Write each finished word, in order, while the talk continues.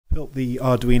built the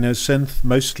Arduino synth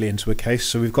mostly into a case,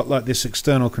 so we've got like this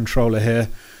external controller here,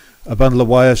 a bundle of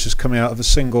wires just coming out of a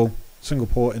single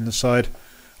port in the side,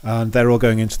 and they're all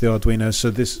going into the Arduino, so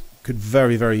this could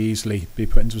very easily be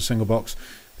put into a single box.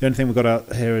 The only thing we've got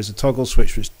out here is a toggle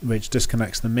switch which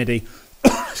disconnects the MIDI,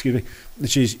 excuse me,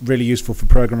 which is really useful for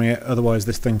programming it. Otherwise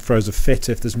this thing throws a fit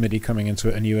if there's MIDI coming into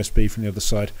it and USB from the other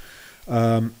side.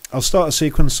 I'll start a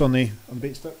sequence on the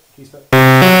beat step, key step.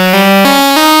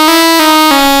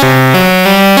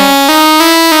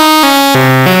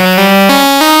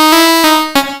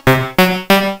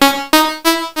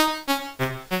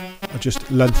 I'll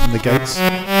just lengthen the gates. So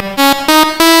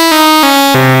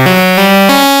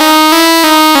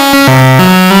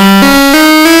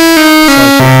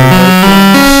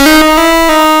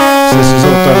this is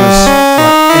all done as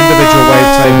like individual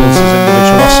wavetables, as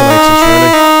individual oscillators really.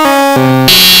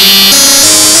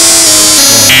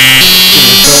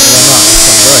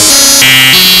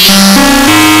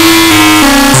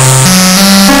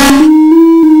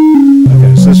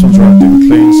 Okay, so this one's relatively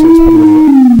clean, so let's put a little bit.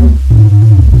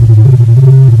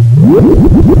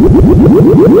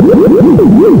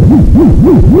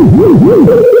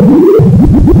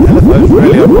 LFO's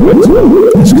really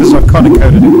unpredictable. It's because I've kind of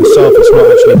coded it myself. It's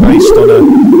not actually based on a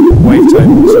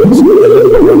wavetable, so it's a little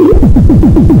bit random.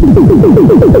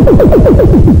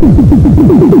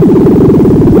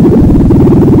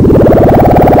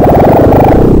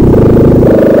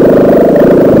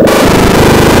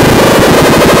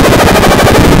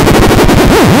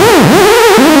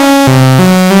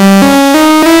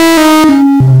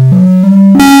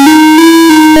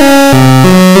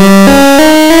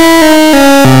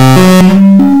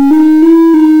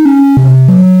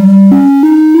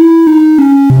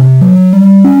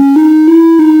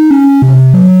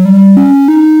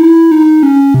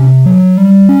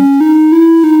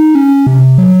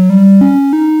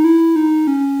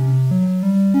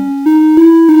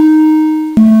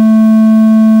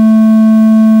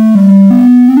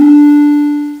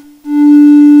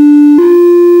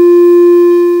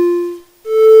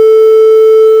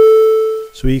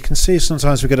 So you can see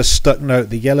sometimes we get a stuck note,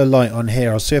 the yellow light on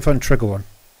here. I'll see if I can trigger one.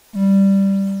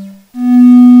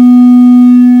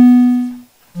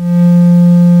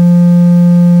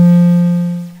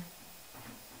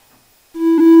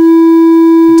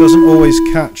 It doesn't always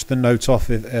catch the note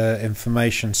off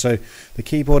information, so the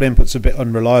keyboard input's a bit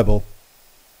unreliable.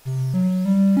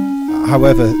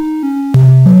 However,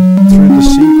 through the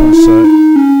sequencer,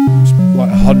 it's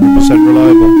like 100%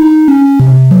 reliable.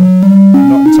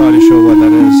 Not entirely sure where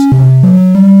that is.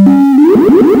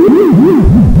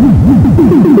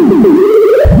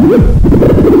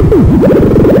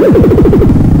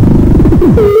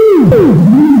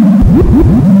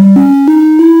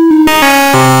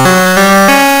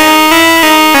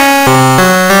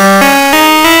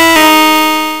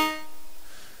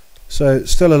 So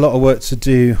still a lot of work to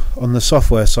do on the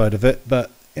software side of it,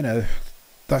 but you know,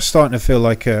 that's starting to feel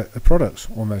like a product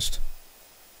almost.